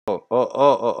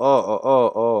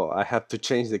Oh, I have to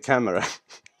change the camera.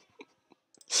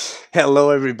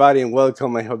 Hello, everybody, and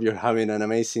welcome. I hope you're having an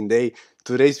amazing day.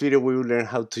 Today's video, we will learn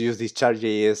how to use this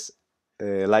ChartJs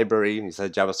library, it's a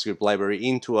JavaScript library,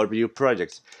 into our Vue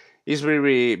projects. It's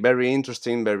very, very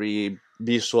interesting, very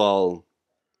visual,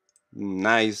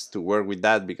 nice to work with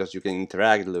that because you can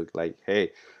interact. Look like,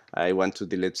 hey, I want to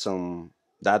delete some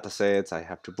data sets, I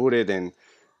have to put it, and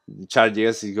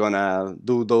ChartJs is gonna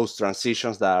do those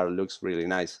transitions that looks really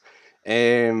nice.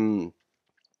 Um,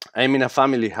 I'm in a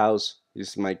family house.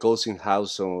 It's my cousin's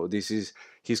house, so this is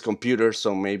his computer.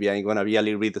 So maybe I'm gonna be a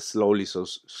little bit slowly. So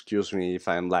excuse me if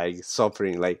I'm like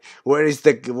suffering. Like where is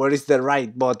the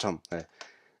right button?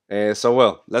 So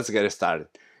well, let's get started.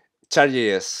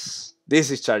 ChartJS.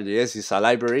 This is ChartJS. It's a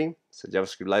library. It's a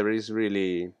JavaScript library. It's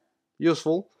really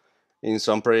useful. In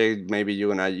some project, maybe you're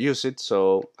gonna use it.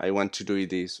 So I want to do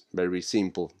this very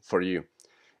simple for you.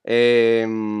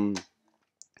 Um,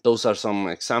 those are some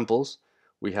examples.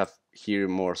 We have here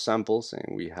more samples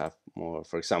and we have more,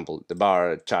 for example, the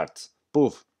bar charts.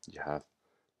 Poof, you have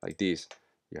like this.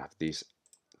 You have these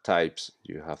types.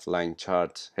 You have line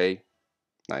charts. Hey,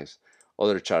 nice.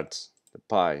 Other charts, the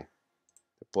pie,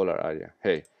 the polar area.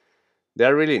 Hey, they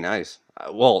are really nice.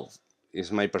 Well,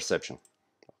 it's my perception.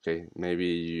 Okay,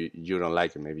 maybe you don't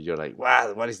like it. Maybe you're like,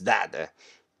 what is that?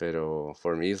 But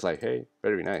for me, it's like, hey,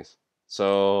 very nice.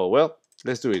 So, well,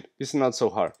 let's do it. It's not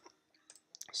so hard.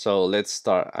 So let's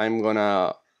start. I'm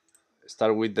gonna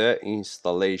start with the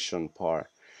installation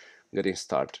part. Getting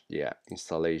started. Yeah,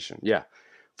 installation. Yeah.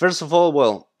 First of all,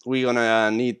 well, we're gonna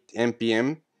need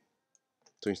npm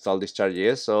to install this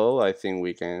ChartJS. So I think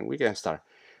we can start.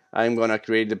 I'm gonna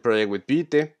create the project with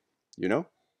bit. You know,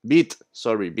 bit.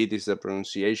 Sorry, bit is the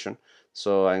pronunciation.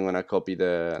 So I'm gonna copy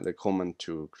the command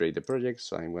to create the project.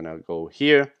 So I'm gonna go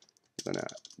here. I'm gonna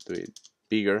do it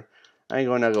bigger. I'm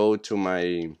gonna go to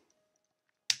my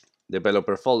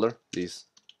developer folder, this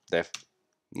dev,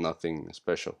 nothing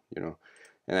special, and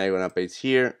I'm gonna paste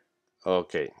here.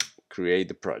 Okay, create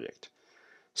the project.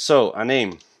 So a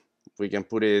name, we can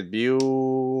put it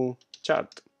view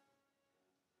chart.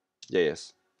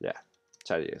 Yes, yeah,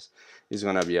 chart. Yes, it's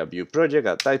gonna be a Vue project,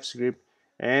 a TypeScript,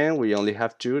 and we only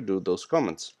have to do those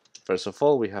comments. First of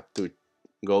all, we have to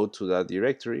go to that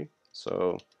directory.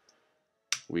 So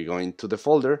we go into the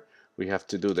folder. We have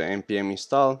to do the npm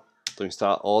install to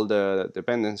install all the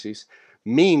dependencies.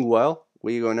 Meanwhile,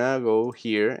 we're gonna go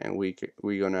here and we're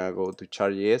gonna go to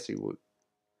ChartJS.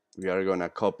 We are gonna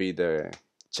copy the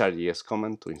ChartJS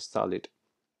command to install it.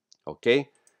 Okay,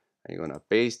 I'm gonna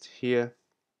paste here.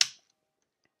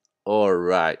 All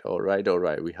right.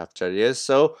 We have ChartJS.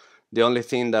 So the only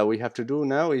thing that we have to do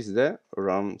now is the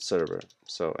run server.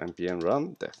 So npm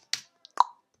run dev.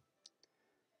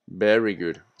 Very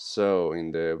good. So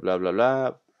in the blah blah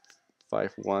blah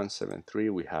 5173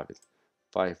 we have it.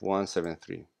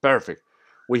 5173. Perfect.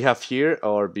 We have here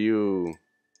our view.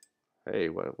 Hey,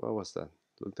 what was that?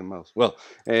 Look the mouse. Well,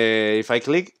 if I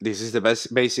click, this is the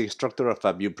basic structure of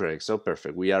a Vue project. So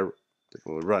perfect. We are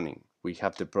running. We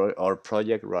have our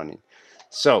project running.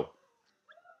 So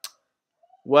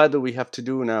what do we have to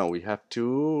do now? We have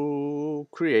to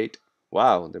create.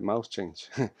 Wow, the mouse changed.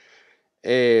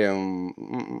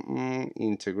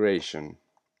 Integration.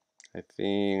 I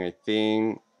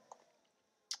think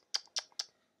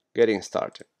getting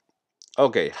started.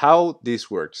 Okay, how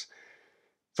this works.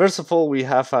 First of all, we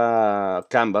have a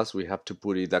canvas. We have to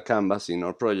put it a canvas in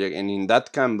our project, and in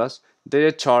that canvas,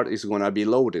 the chart is gonna be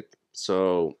loaded.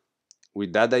 So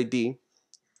with that ID,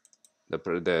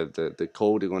 the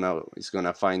code is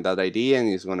gonna find that ID and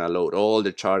it's gonna load all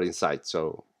the chart inside.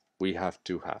 So we have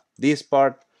to have this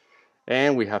part,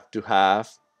 and we have to have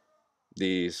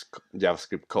this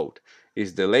JavaScript code.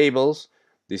 Is the labels,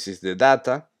 this is the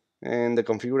data, and the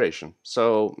configuration.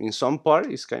 So in some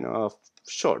part, it's kind of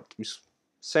short. It's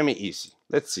semi-easy.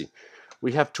 Let's see.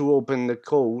 We have to open the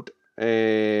code,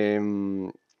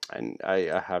 and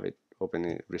I have it open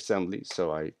it recently,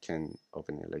 so I can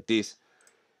open it like this.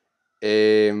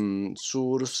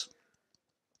 Source.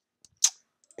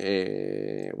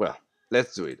 Well,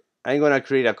 let's do it. I'm gonna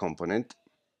create a component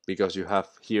because you have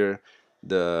here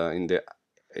in the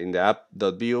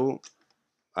app.view.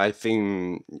 I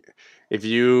think if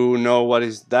you know what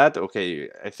is that,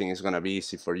 okay, I think it's gonna be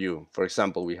easy for you. For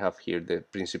example, we have here the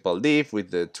principal div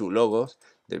with the two logos,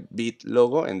 the bit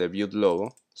logo and the view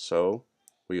logo. So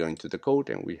we go into the code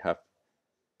and we have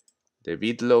the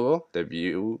bit logo, the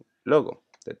view logo,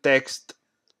 the text,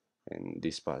 and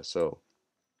this part. So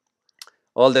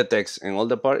all the text and all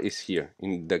the part is here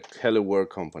in the hello world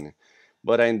component,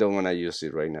 but I don't want to use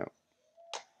it right now.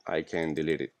 I can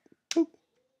delete it.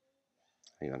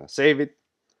 I'm gonna save it.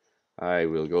 I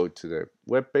will go to the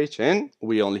web page and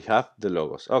we only have the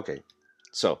logos. Okay,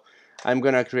 so I'm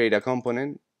gonna create a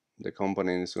component. The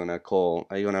component is gonna call,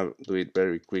 I'm gonna do it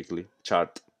very quickly,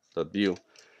 chart.view.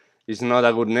 It's not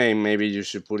a good name, maybe you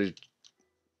should put it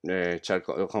chart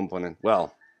component.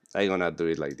 Well, I'm gonna do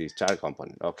it like this, chart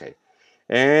component. Okay,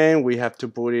 and we have to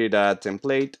put it a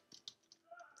template.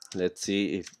 Let's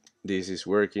see if this is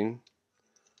working.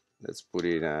 Let's put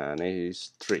it an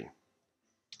H3.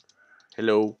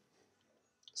 Hello,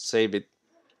 save it.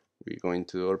 We go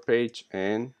into our page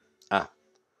and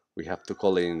we have to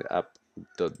call it in the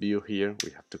app.view here.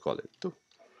 We have to call it too.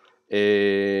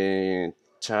 A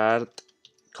chart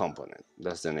component.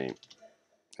 That's the name.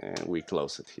 And we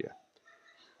close it here.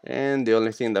 And the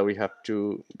only thing that we have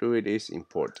to do it is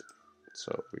import it.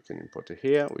 So we can import it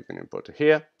here. We can import it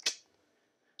here.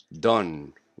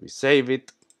 Done. We save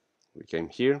it. We came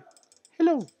here.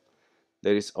 Hello.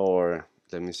 There is our.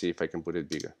 Let me see if I can put it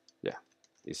bigger. Yeah,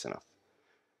 it's enough.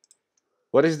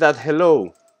 What is that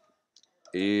hello?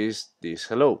 Is this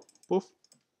hello? Poof.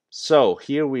 So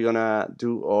here we're gonna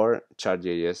do our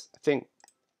ChartJs thing.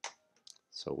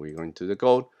 So we go into the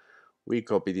code, we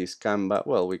copy this Canva.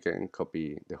 Well, we can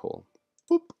copy the whole.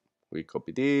 Boop. We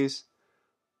copy this.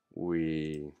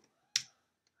 I'm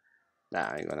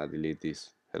gonna delete this.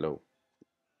 Hello.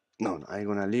 No, I'm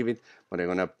gonna leave it, but I'm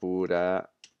gonna put a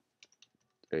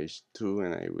H2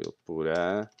 and I will put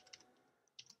a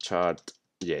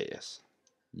ChartJs.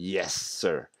 Yes,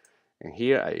 sir. And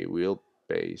here I will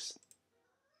paste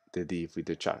the div with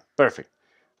the chart. Perfect.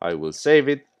 I will save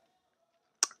it.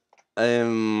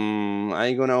 I'm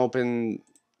gonna open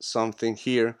something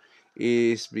here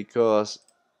is because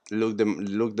look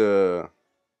the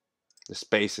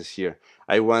spaces here.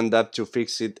 I want that to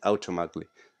fix it automatically.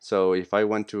 So if I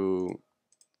want to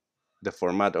the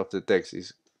format of the text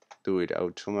is do it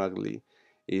automatically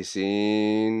is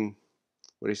in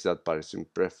what is that part? It's in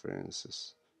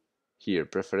preferences. Here,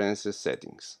 preferences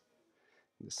settings.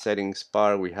 The settings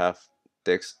part we have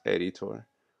text editor,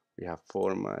 we have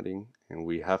formatting, and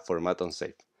we have format on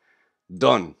save.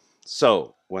 Done.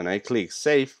 So when I click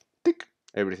save, tick,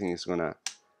 everything is gonna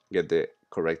get the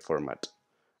correct format.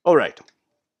 All right.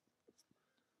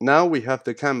 Now we have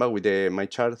the Canva with the my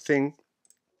chart thing.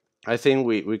 I think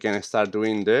we can start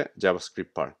doing the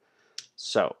JavaScript part.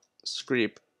 So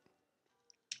script,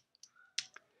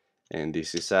 and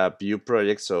this is a view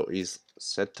project, so it's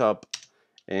set up,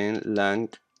 and lang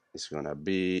is gonna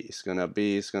be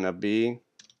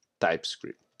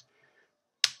TypeScript.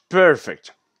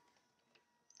 Perfect.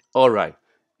 All right.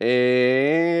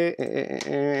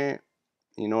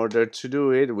 In order to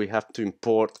do it, we have to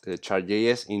import the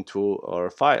ChartJs into our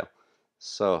file.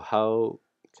 So how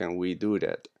can we do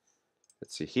that?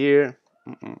 Let's see here.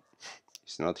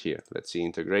 It's not here. Let's see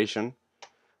integration.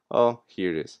 Oh,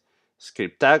 here it is.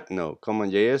 Script tag, no.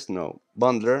 CommonJS, no.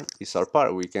 Bundler is our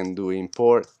part. We can do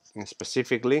import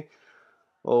specifically,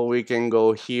 or we can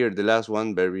go here, the last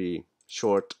one, very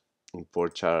short,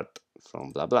 import chart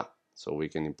from blah blah. So we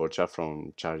can import chart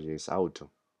from ChartJS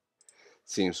Auto.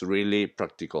 Seems really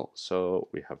practical. So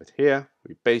we have it here,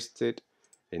 we paste it,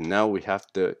 and now we have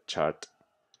the chart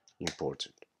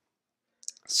imported.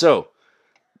 So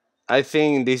I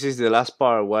think this is the last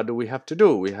part. What do we have to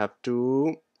do? We have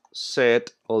to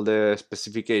set all the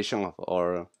specification of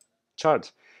our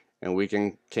chart, and we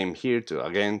can come here to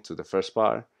again to the first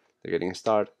part, the getting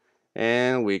start,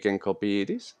 and we can copy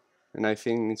this, and I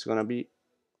think it's gonna be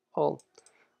all.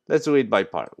 Let's do it by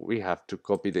part. We have to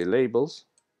copy the labels.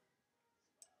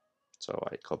 So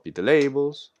I copy the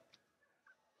labels.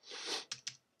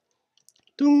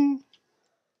 Doom.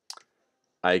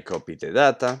 I copy the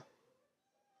data.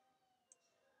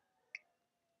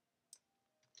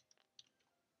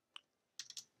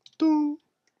 Doom.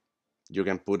 You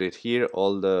can put it here,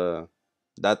 all the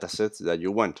data sets that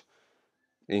you want.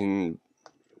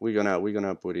 We're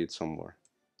gonna put it somewhere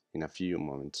in a few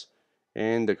moments.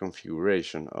 And the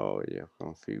configuration. Oh yeah,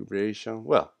 configuration.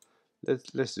 Well,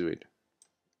 let's do it.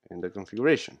 And the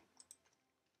configuration.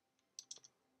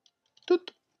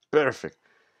 Perfect.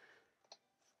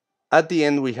 At the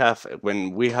end, we have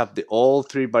when we have all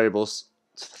three variables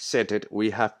set,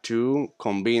 we have to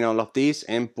combine all of these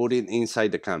and put it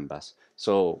inside the canvas.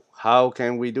 So how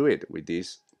can we do it with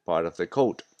this part of the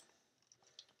code?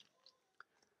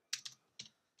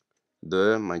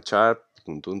 My chart,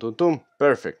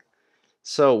 perfect.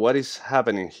 So what is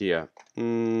happening here?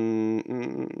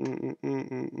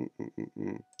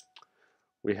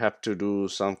 We have to do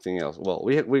something else. Well,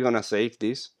 we're gonna save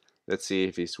this. Let's see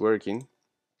if it's working.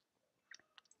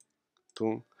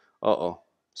 Oh,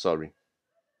 sorry.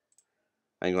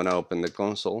 I'm gonna open the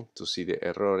console to see the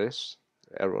errors.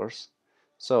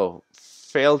 So,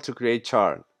 failed to create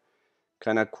chart.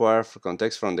 Can acquire for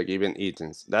context from the given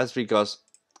items. That's because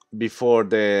before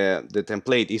the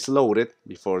template is loaded,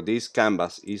 before this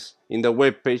canvas is in the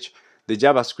web page, the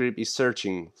JavaScript is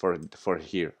searching for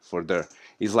there.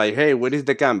 It's like, hey, where is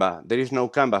the canvas? There is no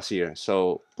canvas here.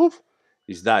 So, poof,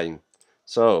 it's dying.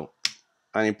 So,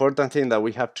 an important thing that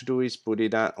we have to do is put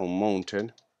it on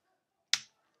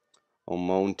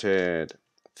mounted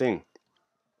thing.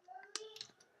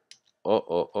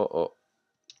 Oh.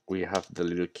 We have the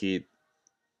little kid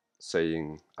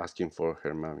asking for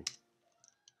her mommy.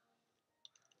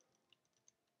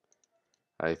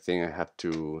 I think I have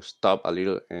to stop a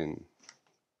little and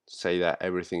say that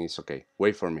everything is okay.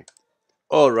 Wait for me.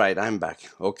 All right, I'm back.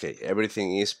 Okay,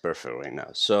 everything is perfect right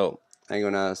now. So I'm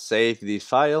gonna save this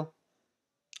file.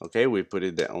 Okay, we put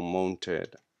it the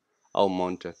unmounted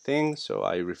thing. So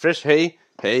I refresh. Hey,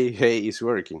 it's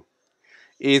working.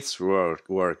 It's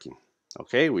working.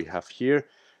 Okay, we have here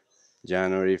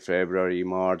January, February,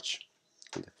 March.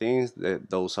 The things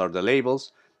those are the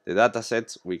labels. The data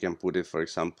sets we can put it, for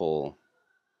example,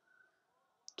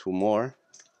 two more.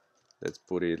 Let's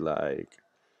put it like,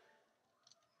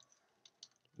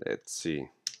 let's see,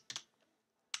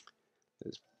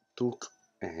 there's took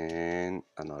and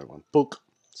another one pook.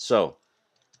 So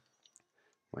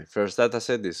my first data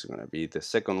set is going to be the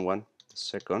second one,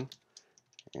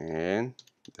 and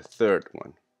the third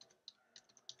one,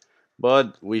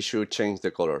 but we should change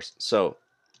the colors. So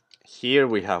here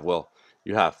we have, well,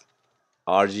 you have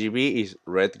RGB is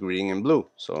red, green, and blue.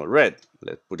 So red,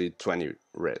 let's put it 20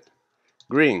 red,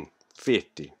 green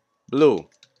 50, blue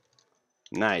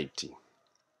 90.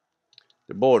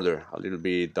 The border a little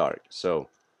bit dark. So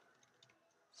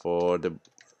for the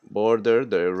border,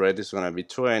 the red is gonna be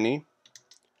 20,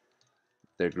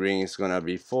 the green is gonna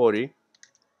be 40,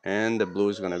 and the blue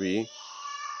is gonna be,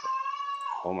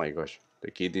 oh my gosh,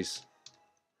 the kid is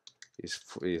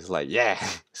like, yeah,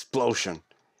 explosion.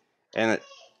 And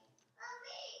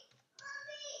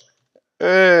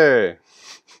hey,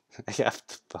 I have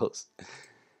to pause.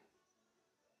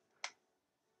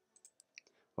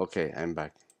 Okay, I'm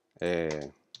back. This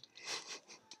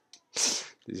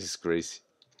is crazy.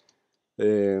 I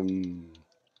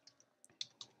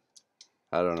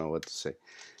don't know what to say.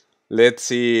 Let's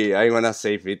see. I wanna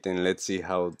save it and let's see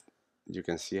how you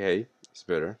can see. Hey, it's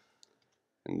better.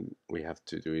 And we have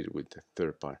to do it with the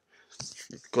third part.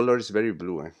 The color is very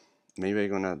blue. Maybe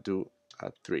I'm gonna do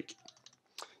a trick.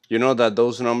 You know that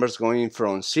those numbers going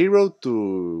from 0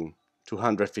 to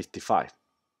 255.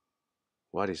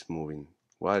 What is moving?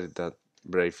 Why that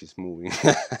Brave is moving?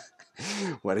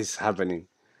 What is happening?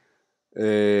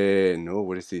 No,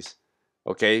 what is this?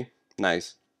 Okay,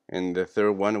 nice. And the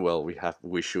third one, well,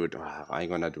 we should. I'm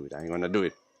gonna do it. I'm gonna do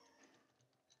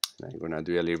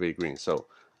a little bit green. So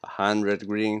 100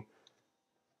 green,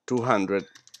 200,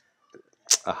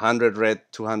 100 red,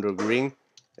 200 green,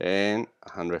 and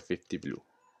 150 blue.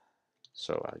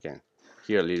 So again,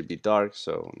 here a little bit dark.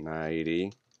 So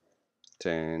 90,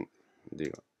 10,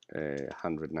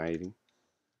 190,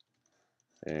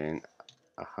 and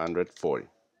 140.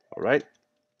 All right.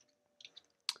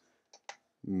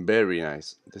 Very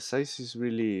nice. The size is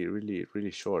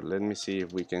really short. Let me see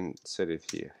if we can set it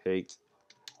here. Height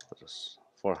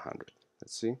 400.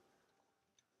 Let's see.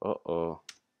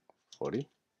 40.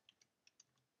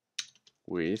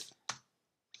 Width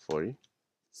 40.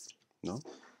 No,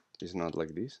 it's not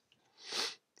like this.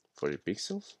 40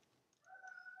 pixels.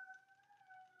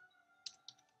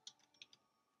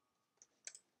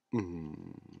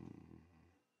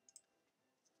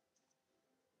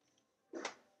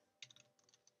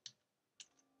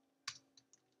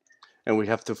 And we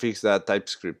have to fix that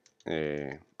TypeScript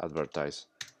advertise.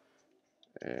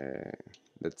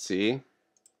 Let's see.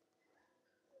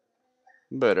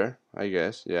 Better, I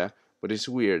guess, yeah. But it's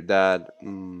weird that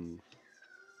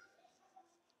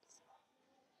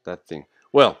that thing.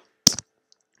 Well,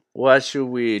 what should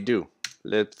we do?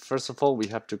 First of all, we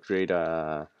have to create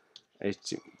a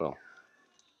HTML,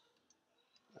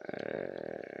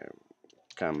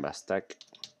 canvas tag.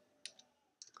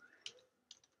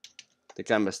 The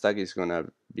canvas tag is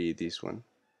gonna be this one.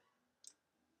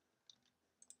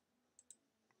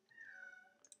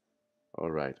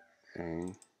 All right,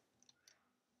 and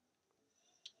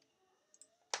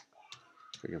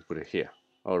we can put it here.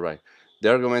 All right. The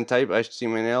argument type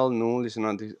HTML null is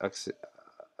not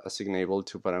assignable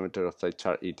to parameter of the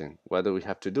chart item. What do we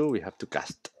have to do? We have to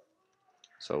cast.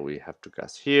 So we have to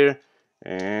cast here,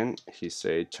 and he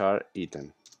say chart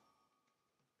item.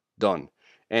 Done.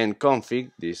 And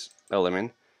config this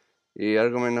element The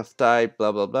argument of type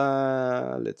blah blah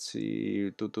blah. Let's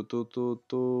see, type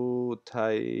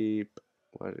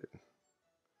what,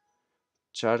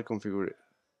 chart configure,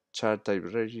 chart type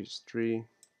registry.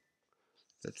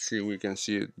 Let's see, we can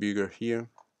see it bigger here.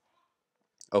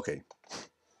 Okay,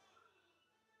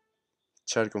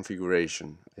 chart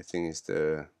configuration, I think is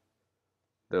the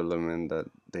element that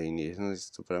they need. It's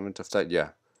the parameter of type. Yeah,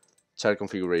 chart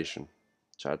configuration.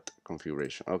 Chart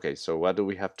configuration. Okay, so what do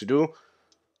we have to do?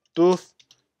 Tooth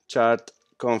chart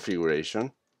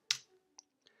configuration.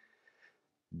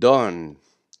 Done.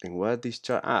 And what is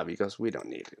chart? Because we don't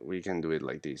need it. We can do it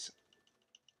like this.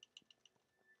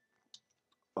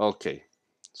 Okay,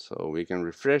 so we can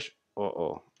refresh.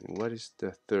 And what is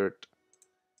the third?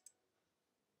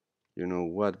 You know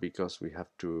what? Because we have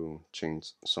to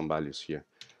change some values here.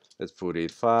 Let's put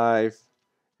it 5,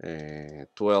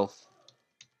 12,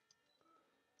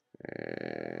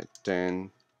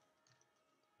 10,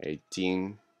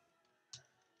 18,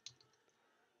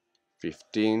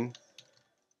 15,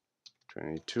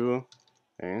 22,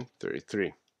 and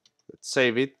 33. Let's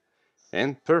save it,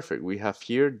 and perfect. We have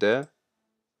here the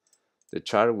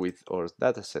chart with our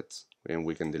datasets, and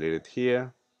we can delete it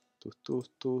here.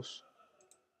 Tus,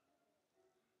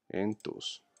 and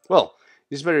tus. Well,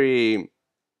 it's very,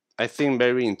 I think,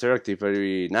 very interactive,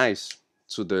 very nice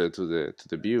to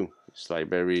the view. It's like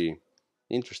very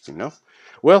interesting, no?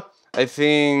 Well, I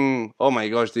think, oh my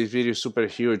gosh, this video is super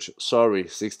huge. Sorry,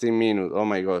 16 minutes. Oh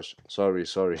my gosh, sorry,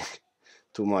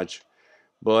 too much.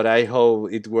 But I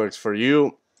hope it works for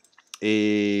you.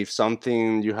 If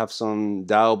something you have some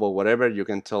doubt or whatever, you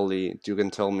can tell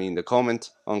me in the comment,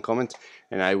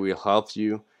 and I will help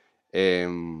you.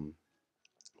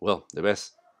 Well, the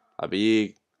best. A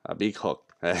big hug.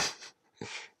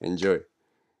 Enjoy.